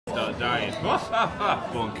Start dying.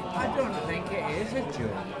 Bunk. I don't think it is a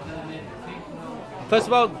joke. First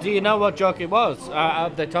of all, do you know what joke it was?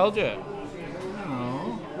 Have they told you?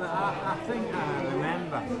 No, but I think I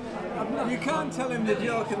remember. You can't tell him the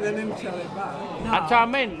joke and then him tell it back. No, That's what I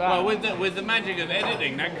mean. Well, with the magic of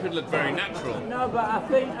editing, that could look very natural. no, but I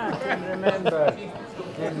think I can remember him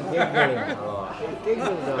giggling. He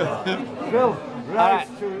giggled a lot. Phil, Alright.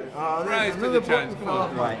 Rise to the chance. Come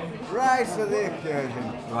on. Right, rise to the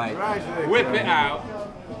occasion. right. Rise to the Whip occasion. it out.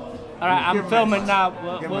 Alright, I'm Give me- filming now.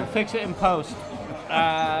 give We'll me. fix it in post.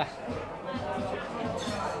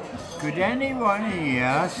 Could anyone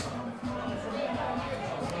here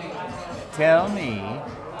tell me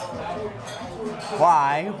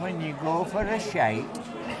why, when you go for a shite,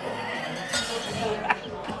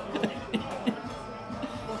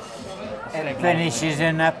 it finishes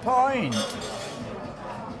in a point?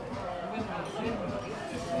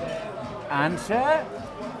 Answer?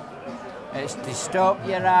 It's to stop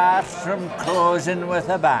your ass from closing with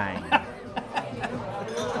a bang.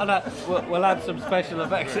 And we'll add some special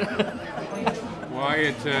effects. Why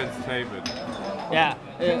are turds tapered? Yeah.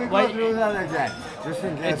 Can we go Wait, through that again? Just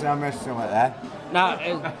in case I missed something there. no,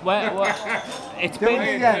 it's Do it been.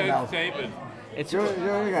 again, now. Turds tapered. It's, Do it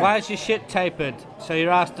again. why is your shit tapered so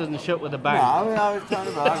your ass doesn't shut with a No, bang? I was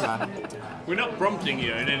talking about that. We're not prompting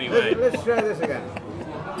you in any way. Let's try this again.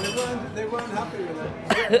 They weren't happy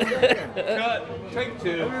with it. Cut. Take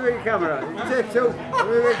two. Let me read camera. Take two. Let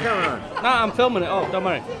me read camera. No, I'm filming it. Oh, don't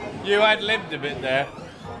worry. You ad-libbed a bit there.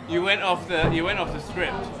 You went off the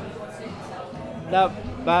script. No,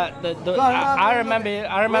 but I remember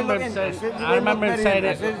him saying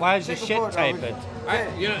it. Why is your shit tapered?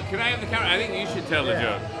 Can I have the camera? I think you should tell the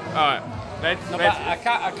joke. All right. Let's. No, but I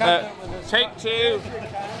can't do it with this. Take two.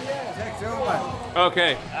 Take two, man.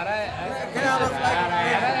 Okay. Alright,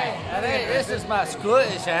 this is my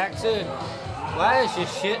Scottish accent. Why is your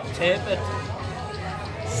shit tapered?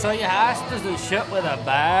 So your ass doesn't shut with a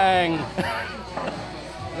bang.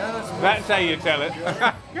 That's how you tell it.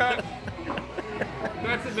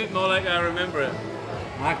 That's a bit more like I remember it.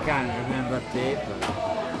 I can't remember paper.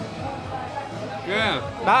 Yeah.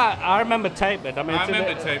 Nah, I remember tapered. I mean, I it's a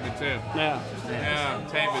remember bit- tapered too. Yeah. Yeah,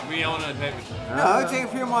 tapered. We all know tapered. No, take a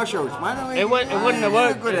few more shots, man. It wouldn't have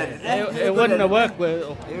worked. It wouldn't have worked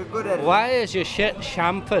with. You're good at it. Why is your shit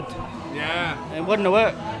chamfered? Yeah. It wouldn't have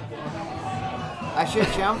worked. I should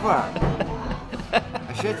chamfer.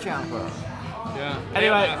 I should chamfer. Yeah.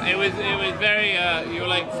 Anyway. It was very. You were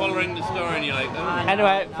like following the story, and you're like, oh.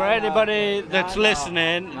 Anyway, for anybody that's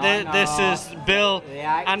listening, this is Bill,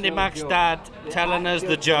 Andy Mack's dad, telling us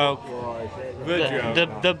the joke. The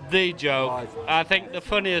joke. The joke. I think the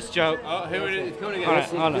funniest joke. Oh, here it is. It's coming again. Alright,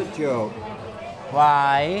 hold on. Good joke.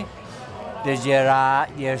 Why does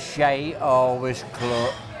your shite always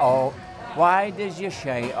close? Oh, why does your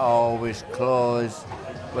shite always close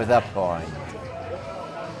with a point?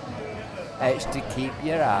 It's to keep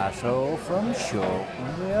your asshole from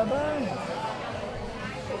choking with a bang.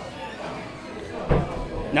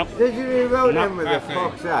 Nope. Did you rewrote No. him with the Okay.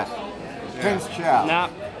 fox ass? Prince Charles. Nah,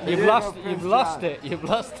 Did you've you lost. rewrote You've Prince lost Charles? it. You've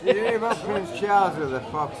lost Did you it. rewrote Prince Charles with the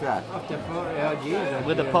fox ass? After 40 odd years.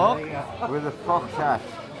 With the pork? With the fox hat.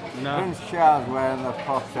 No. Prince Charles wearing the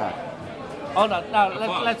fox hat. Hold on.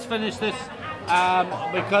 Now let's finish this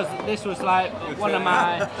because this was like one of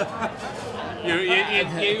my.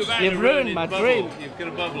 You've ruined my dream. You've got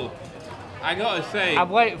a bubble. I gotta say, I've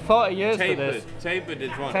waited 40 years for this. Tapered is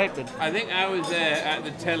one. Tapered. I think I was there at the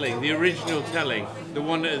telling, the original telling, the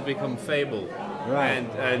one that has become fable. Right.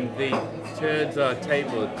 And the turds are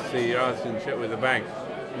tapered, so your ass and shit with a bang.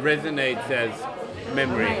 Resonates as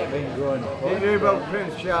memory. Been going Did you rewrote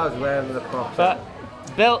Prince Charles wearing the fox But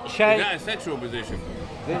hat? Bill, Is Shay. that a sexual position?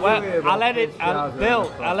 Did you Well, rewrote I'll edit. Prince Charles wearing Bill, the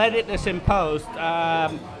fox I'll edit this in post.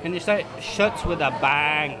 Can you say shuts with a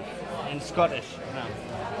bang in Scottish? No.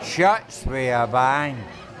 Shuts with a bang.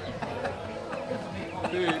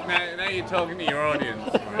 Dude, now you're talking to your audience.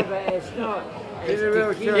 No, but it's not. Did you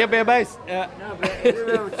rewrote You'll be amazed. No, but Did you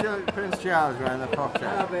rewrote Prince Charles wearing the fox No,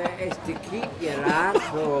 hat? but it's to keep your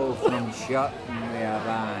asshole from shutting with a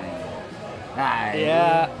bang. Aye.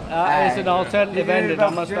 Yeah, that is an Aye. alternative Did you ending, I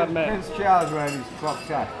rewrote must admit. Prince Charles wearing his fox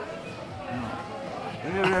hat?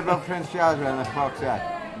 Did you rewrote Prince Charles wearing the fox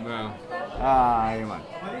hat? No. Ah, you man.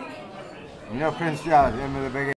 You know Prince Charles, him with the big